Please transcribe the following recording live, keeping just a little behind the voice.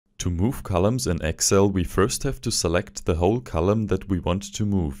To move columns in Excel, we first have to select the whole column that we want to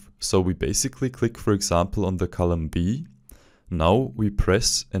move. So we basically click, for example, on the column B. Now we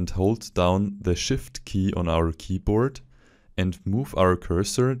press and hold down the Shift key on our keyboard and move our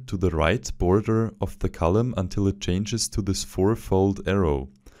cursor to the right border of the column until it changes to this four-fold arrow.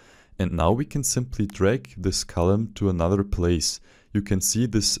 And now we can simply drag this column to another place. You can see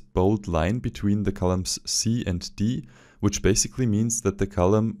this bold line between the columns C and D, which basically means that the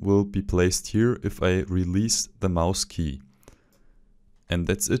column will be placed here if I release the mouse key. And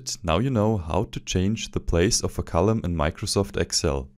that's it. Now you know how to change the place of a column in Microsoft Excel.